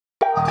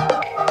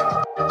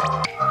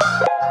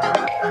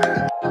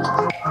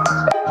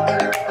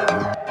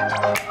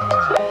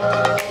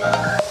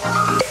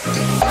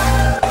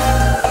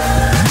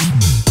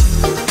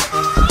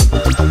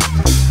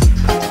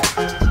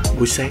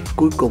buổi sáng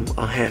cuối cùng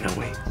ở Hà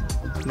Nội.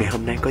 Ngày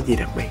hôm nay có gì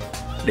đặc biệt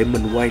để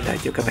mình quay lại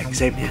cho các bạn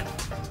xem nha.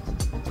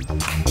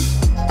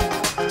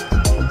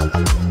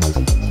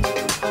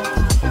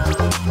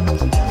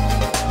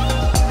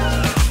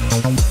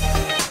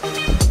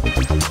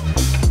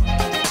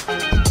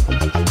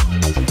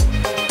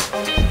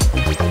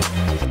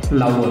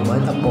 Lâu rồi mới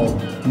tắm bồn,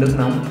 nước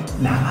nóng,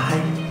 đã hay.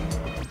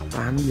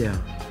 8 giờ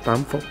 8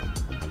 phút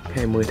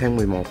 20 tháng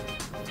 11.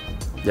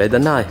 Dậy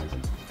tính thôi.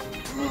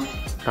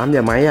 8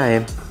 giờ mấy à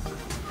em?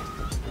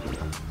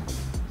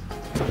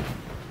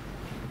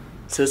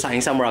 Sửa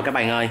soạn xong rồi các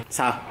bạn ơi.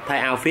 Sao? Thấy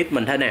outfit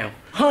mình thế nào?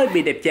 Hơi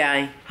bị đẹp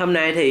trai. Hôm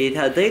nay thì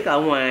thời tiết ở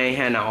ngoài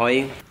Hà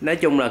Nội nói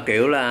chung là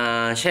kiểu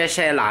là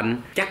se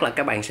lạnh. Chắc là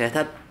các bạn sẽ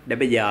thích. Để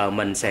bây giờ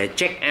mình sẽ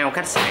check out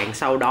khách sạn,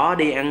 sau đó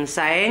đi ăn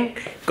sáng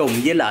cùng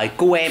với lại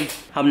cu em.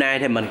 Hôm nay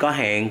thì mình có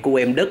hẹn cu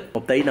em Đức.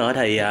 Một tí nữa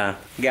thì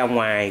ra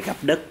ngoài gặp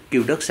Đức,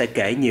 kêu Đức sẽ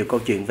kể nhiều câu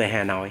chuyện về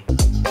Hà Nội.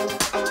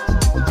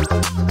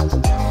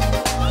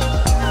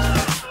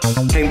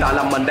 Hiện tại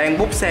là mình đang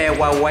book xe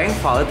qua quán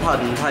phở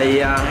Thìn.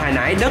 Thì hồi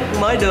nãy Đức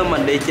mới đưa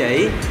mình địa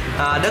chỉ.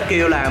 Đức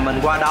kêu là mình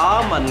qua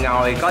đó mình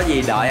ngồi có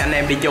gì đợi anh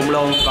em đi chung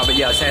luôn. Và bây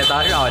giờ xe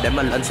tới rồi, để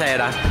mình lên xe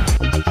đã.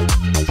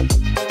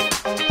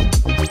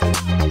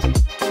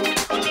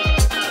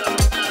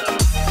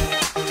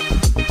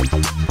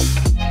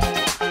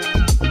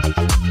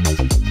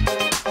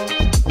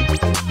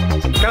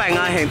 Các bạn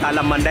ơi, hiện tại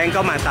là mình đang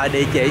có mặt tại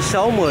địa chỉ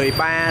số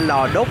 13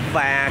 Lò Đúc.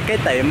 Và cái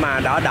tiệm mà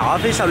đỏ đỏ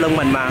phía sau lưng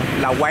mình mà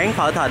là quán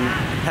phở Thìn.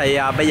 Thì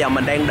bây giờ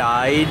mình đang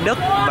đợi Đức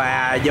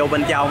và vô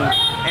bên trong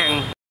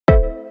ăn.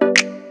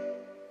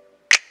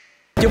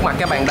 Trước mặt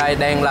các bạn đây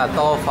đang là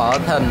tô phở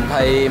Thìn.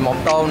 Thì một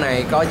tô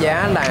này có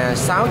giá là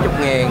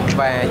 60.000.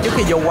 Và trước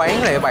khi vô quán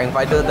thì các bạn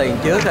phải đưa tiền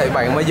trước thì các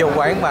bạn mới vô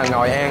quán và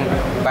ngồi ăn.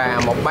 Và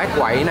một bát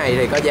quẩy này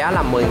thì có giá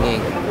là 10.000.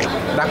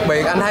 Đặc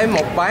biệt anh thấy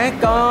một bát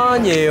có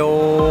nhiều...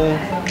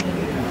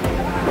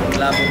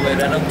 Là một người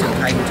đàn ông trưởng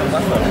thành trong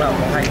bát phở nào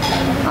có hành.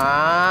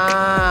 À,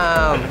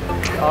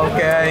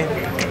 ok.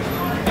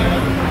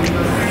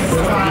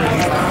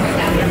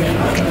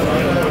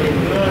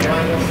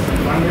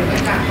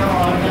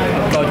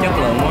 Tô chất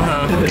lượng quá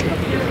ha.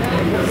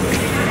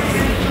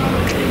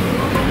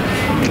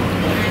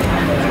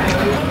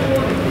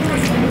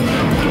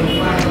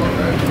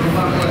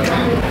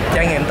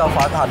 Trải nghiệm tô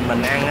phở Thìn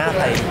mình ăn á,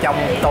 thì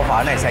trong tô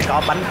phở này sẽ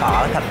có bánh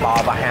phở, thịt bò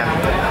và hầm.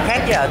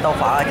 Khác với tô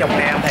phở ở trong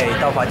Nam thì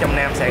tô phở trong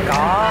Nam sẽ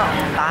có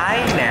tái,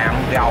 nạm,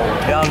 gầu,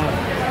 gân.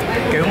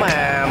 Kiểu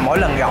mà mỗi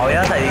lần gọi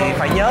á thì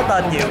phải nhớ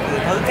tên nhiều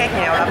thứ khác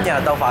nhau lắm.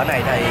 Nhờ tô phở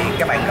này thì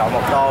các bạn gọi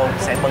một tô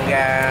sẽ bưng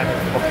ra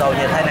một tô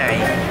như thế này.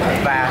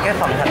 Và cái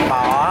phần thịt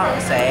bò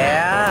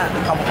sẽ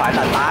không phải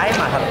là tái,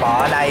 mà thịt bò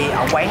ở đây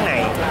ở quán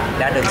này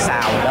đã được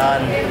xào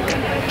lên.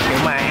 Kiểu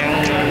mà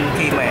ăn,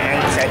 khi mà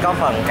ăn sẽ có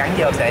phần cắn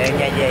vô sẽ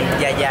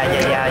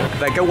dai.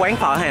 Về cái quán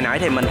phở hồi nãy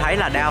thì mình thấy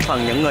là đa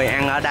phần những người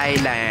ăn ở đây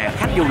là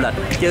khách du lịch,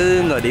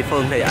 chứ người địa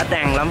phương thì ít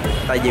ăn lắm.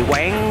 Tại vì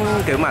quán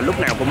kiểu mà lúc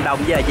nào cũng đông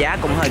với giá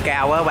cũng hơi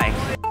cao á các bạn.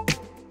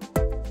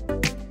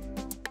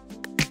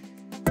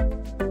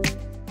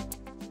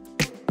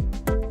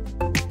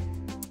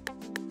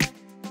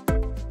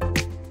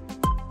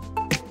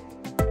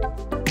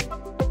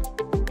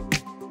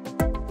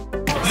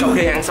 Sau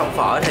khi ăn xong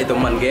phở thì tụi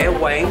mình ghé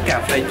quán cà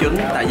phê trứng.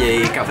 Tại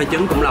vì cà phê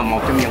trứng cũng là một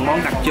trong những món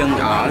đặc trưng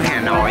ở Hà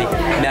Nội,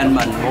 nên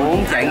mình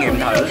muốn trải nghiệm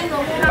thử.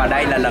 Và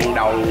đây là lần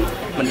đầu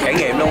mình trải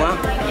nghiệm luôn á.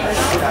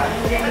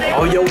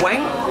 Ôi, vô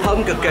quán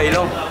thơm cực kỳ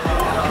luôn.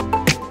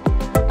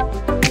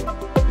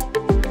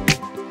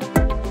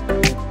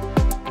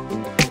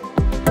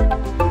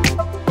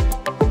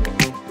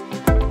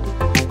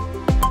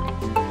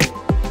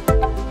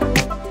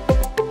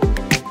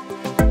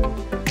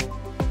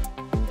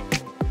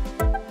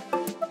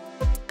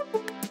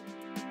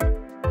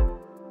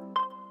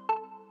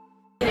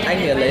 Anh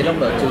thì lấy lông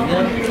đỏ trứng nhá,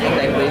 anh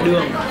đánh với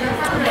đường,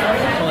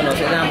 xong rồi nó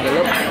sẽ ra một cái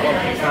lớp bông,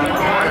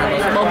 nó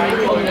sẽ bông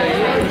cái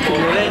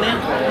trứng mới lên ấy,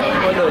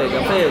 rồi để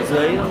cà phê ở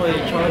dưới, rồi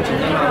cho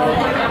trứng lên vào thôi.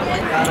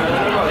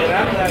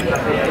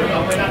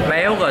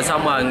 Béo rồi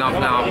xong rồi ngọt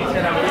ngọt,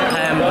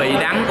 thêm vị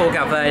đắng của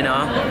cà phê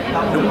nữa.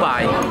 Đúng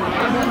vậy.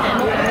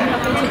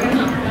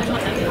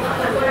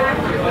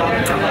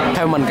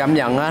 Theo mình cảm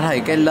nhận á, thì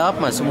cái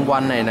lớp mà xung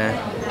quanh này nè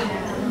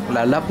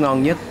là lớp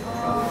ngon nhất,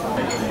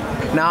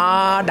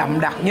 nó đậm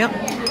đặc nhất.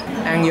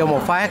 Ăn vô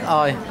một phát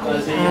ơi,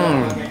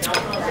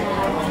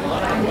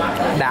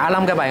 đã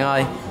lắm các bạn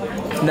ơi,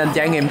 nên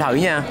trải nghiệm thử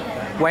nha.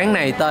 Quán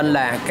này tên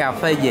là Cà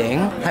Phê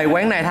Giảng. Thì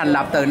quán này thành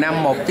lập từ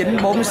năm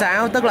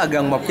 1946, tức là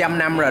gần 100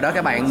 năm rồi đó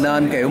các bạn.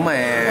 Nên kiểu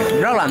mà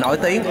rất là nổi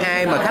tiếng.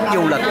 Ai mà khách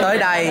du lịch tới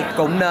đây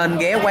cũng nên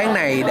ghé quán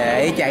này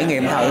để trải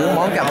nghiệm thử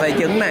món cà phê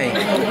trứng này.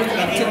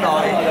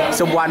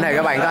 Xung quanh thì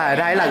các bạn có thể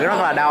thấy là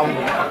rất là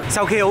đông.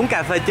 Sau khi uống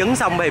cà phê trứng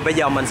xong thì bây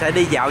giờ mình sẽ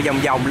đi dạo vòng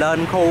vòng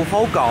lên khu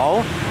phố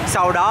cổ.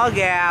 Sau đó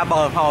ra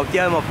bờ hồ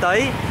chơi một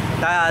tí.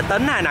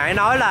 Tính hồi nãy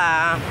nói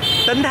là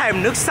Tính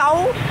thèm nước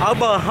sấu ở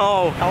bờ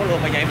hồ. Sấu luôn,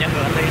 bây giờ em dẫn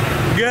người anh đi.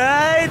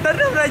 Ghê, tính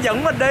ra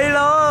dẫn mình đi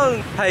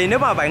luôn. Thì nếu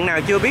mà bạn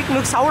nào chưa biết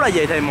nước sấu là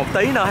gì thì một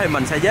tí nữa thì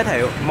mình sẽ giới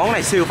thiệu. Món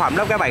này siêu phẩm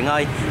lắm các bạn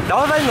ơi.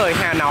 Đối với người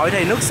Hà Nội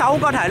thì nước sấu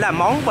có thể là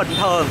món bình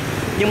thường,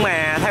 nhưng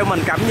mà theo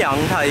mình cảm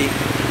nhận thì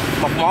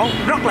một món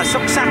rất là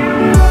xuất sắc.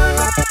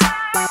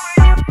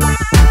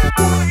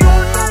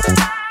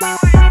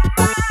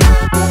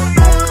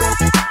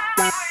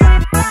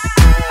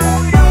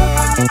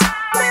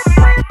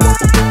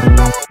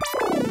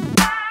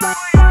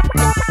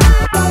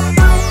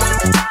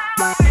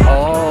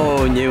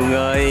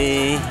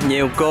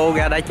 Nhiều cô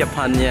ra đây chụp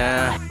hình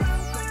nha.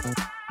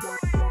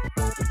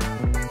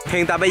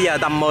 Hiện tại bây giờ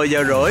tầm 10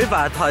 giờ rưỡi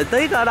và thời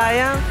tiết ở đây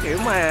á, kiểu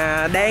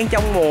mà đang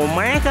trong mùa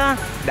mát á,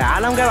 đã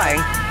lắm các bạn.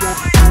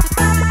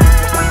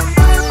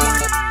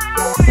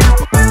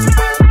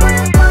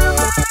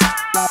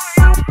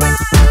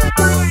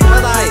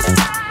 Bắt tay.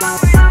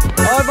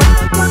 Ôi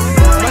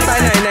bắt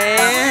tay này nè.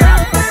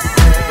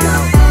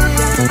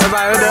 Bye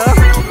bye được.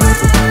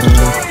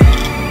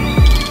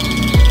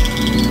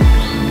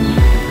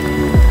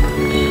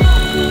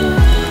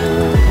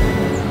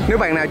 Nếu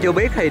bạn nào chưa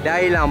biết thì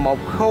đây là một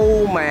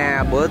khu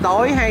mà bữa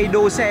tối hay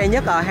đua xe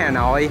nhất ở Hà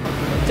Nội.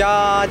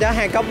 Cho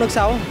 2 cốc nước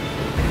sấu.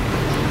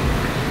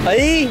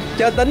 Ý,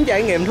 cho Tính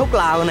trải nghiệm thuốc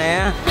lào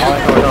nè. Thôi.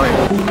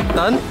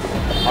 Tính.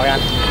 Thôi anh.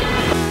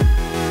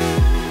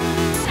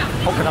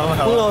 Hút cái đâu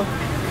hút luôn.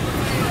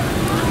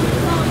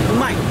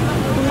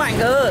 Hút mạnh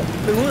cơ.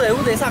 Đừng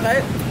hút thế sặc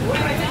đấy.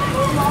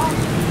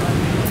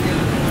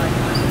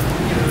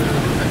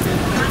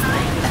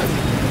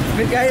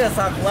 Biết cái là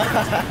sặc quá.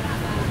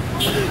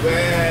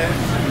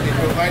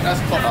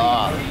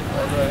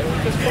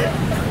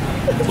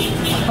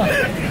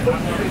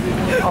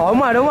 Ổn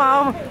mà đúng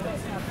không?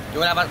 Chú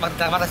là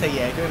bắt taxi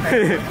về chứ.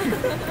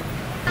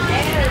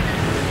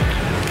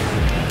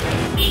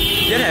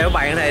 Giới thiệu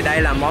bạn thì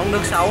đây là món nước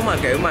sấu mà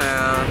kiểu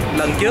mà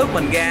lần trước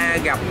mình ra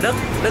gặp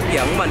Đức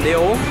dẫn mình đi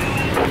uống.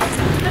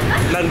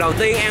 Lần đầu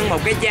tiên ăn một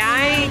cái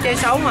trái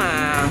sấu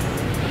mà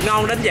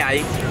ngon đến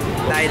vậy.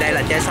 Đây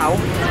là trái sấu.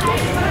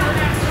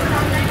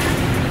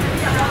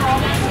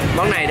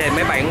 Món này thì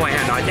mấy bạn ngoài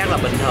Hà Nội chắc là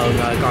bình thường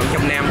rồi, còn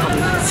trong Nam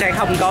sẽ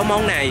không có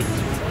món này.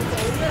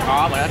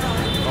 Có mà đó.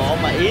 Có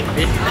mà ít.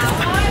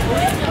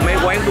 Mấy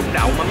quán bún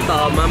đậu mắm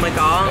tôm mới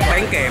có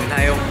bán kèm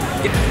theo.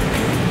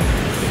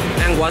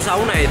 Ăn quả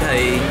sấu này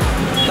thì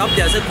tốt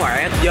cho sức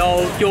khỏe,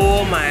 vô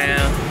chua mà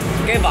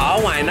cái vỏ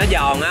ngoài nó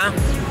giòn á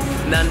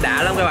nên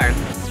đã lắm các bạn.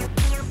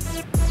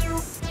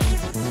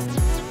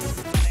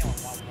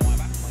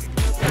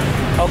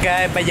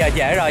 Ok, bây giờ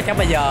trễ rồi, chắc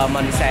bây giờ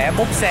mình sẽ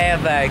book xe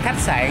về khách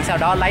sạn, sau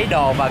đó lấy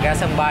đồ và ra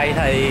sân bay.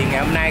 Thì ngày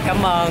hôm nay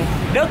cảm ơn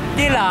Đức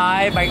với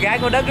lại bạn gái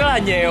của Đức rất là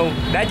nhiều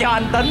đã cho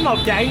anh Tính một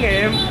trải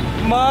nghiệm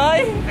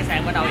mới. Khách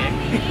sạn ở đâu vậy?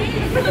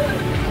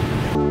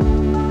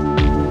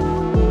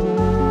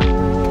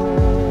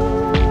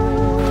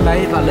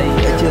 Lấy vali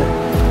thấy chưa?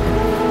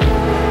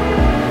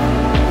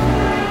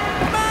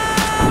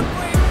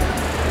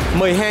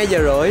 ...12 giờ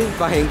rưỡi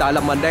và hiện tại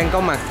là mình đang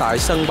có mặt tại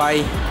sân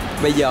bay.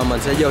 Bây giờ mình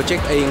sẽ vô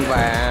check-in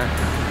và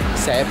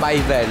sẽ bay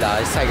về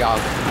lại Sài Gòn.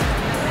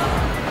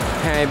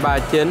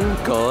 239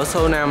 cửa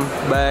số 5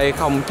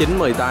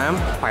 B0918.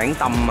 Khoảng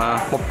tầm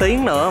 1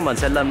 tiếng nữa mình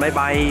sẽ lên máy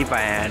bay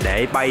và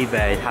để bay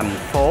về thành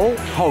phố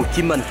Hồ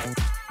Chí Minh.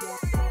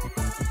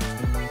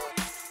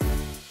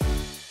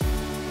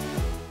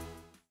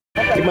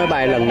 Cái máy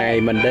bay lần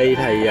này mình đi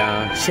thì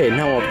xịn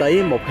hơn một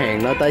tí, một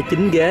hàng nó tới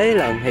 9 ghế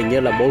lần, hình như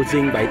là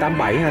Boeing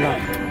 787 hay thôi.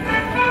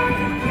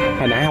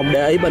 Hồi nãy không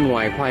để ý bên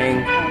ngoài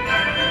khoang,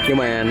 nhưng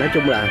mà nói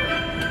chung là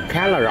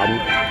khá là rộng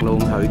luôn.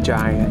 Thử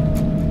trai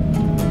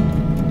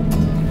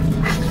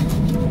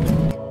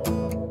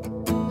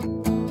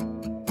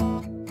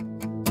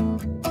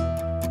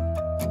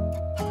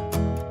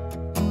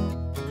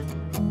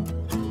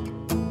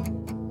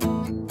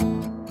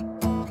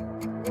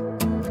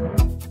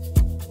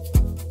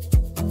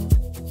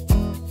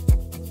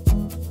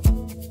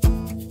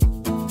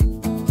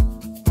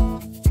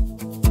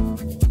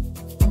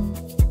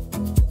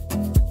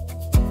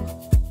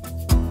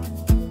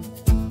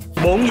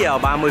 4 giờ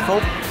 30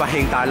 phút và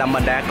hiện tại là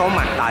mình đã có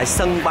mặt tại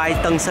sân bay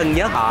Tân Sơn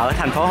Nhất ở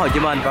thành phố Hồ Chí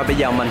Minh và bây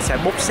giờ mình sẽ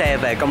book xe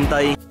về công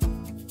ty.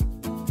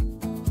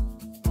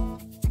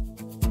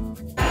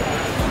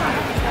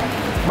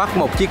 Bắt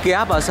một chiếc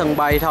Grab ở sân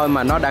bay thôi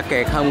mà nó đã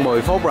kẹt hơn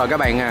 10 phút rồi các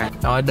bạn à.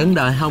 Rồi đứng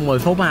đợi hơn 10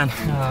 phút anh.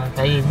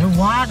 Tại vì nó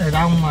quá trời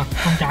đông mà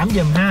không trảm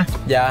giùm ha.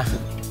 Dạ.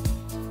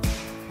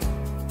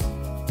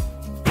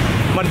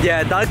 Mình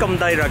về tới công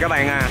ty rồi các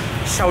bạn à.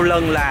 Sau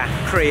lưng là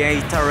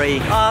Creatory.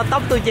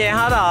 Tóc tôi che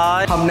hết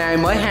rồi. Hôm nay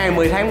mới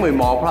 20 tháng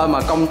 11 thôi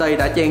mà công ty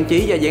đã trang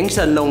trí cho Giáng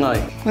sinh luôn rồi.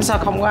 Sao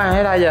không có ai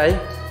ở đây vậy?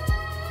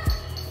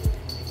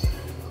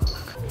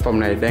 Phòng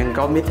này đang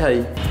có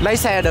meeting. Lấy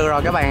xe được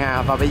rồi các bạn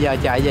à. Và bây giờ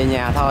chạy về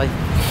nhà thôi.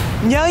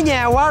 Nhớ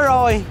nhà quá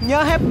rồi.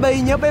 Nhớ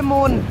Happy, nhớ bé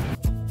Moon.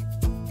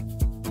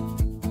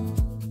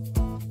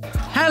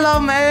 Hello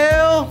mẹ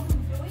yêu.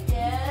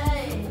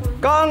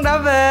 Con đã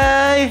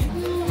về.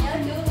 Nhớ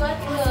chưa quá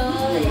chưa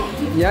ơi.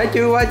 Nhớ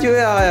chưa quá chưa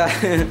ơi à.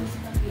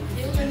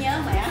 Chứ nhớ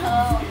mẹ hơn.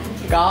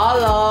 Có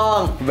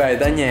luôn. Về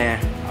tới nhà,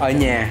 ở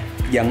nhà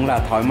vẫn là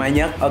thoải mái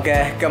nhất. Ok,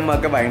 cảm ơn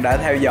các bạn đã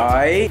theo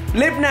dõi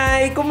clip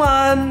này của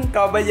mình.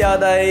 Còn bây giờ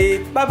thì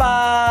bye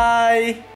bye.